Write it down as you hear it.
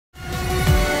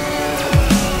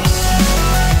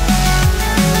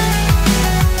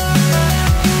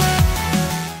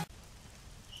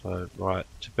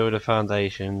to build a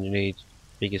foundation, you need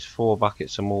biggest 4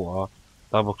 buckets of mortar.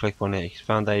 Double click on it,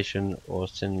 foundation or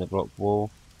cinder block wall.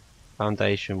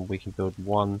 Foundation, we can build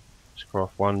 1. Let's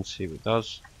craft 1, see what it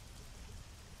does.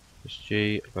 Press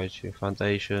G, go to your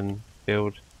foundation,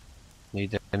 build.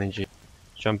 Need energy.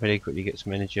 Jump in here quickly, get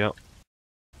some energy up.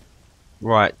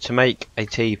 Right, to make a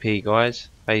TP, guys,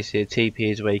 basically a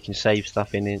TP is where you can save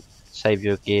stuff in it, save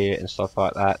your gear and stuff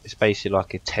like that. It's basically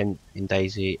like a tent in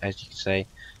DayZ, as you can say.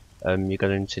 You're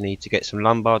going to need to get some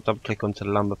lumber, double click onto the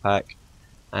lumber pack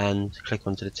and click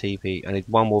onto the TP. I need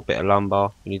 1 more bit of lumber,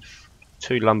 you need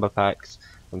 2 lumber packs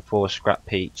and 4 scrap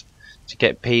peat. To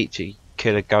get peat, you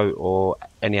kill a goat or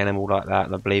any animal like that,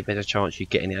 and I believe there's a chance you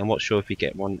get it. I'm not sure if you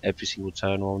get one every single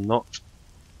turn or not.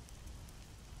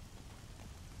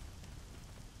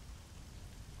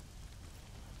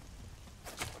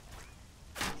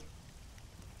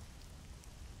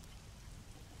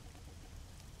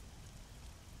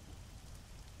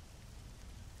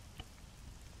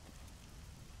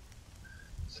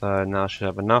 So now I should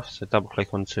have enough, so double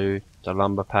click onto the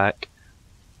lumber pack,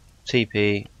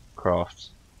 TP, craft.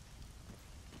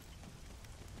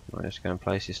 Right, let's go and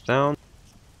place this down.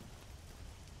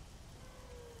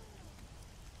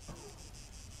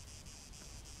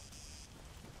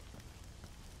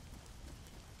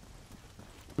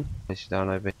 Place it down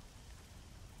over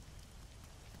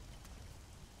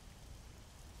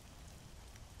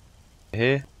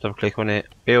here, double click on it,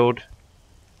 build.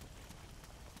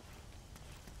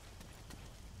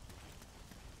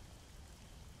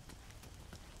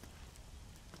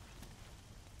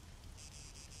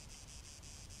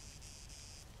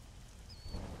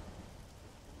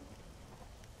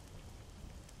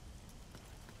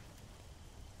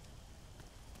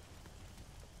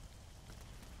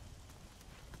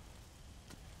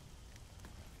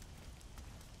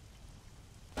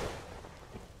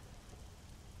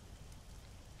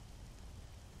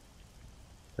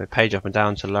 So page up and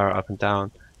down to lower it up and down,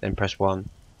 then press 1.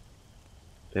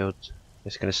 Build.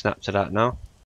 It's going to snap to that now.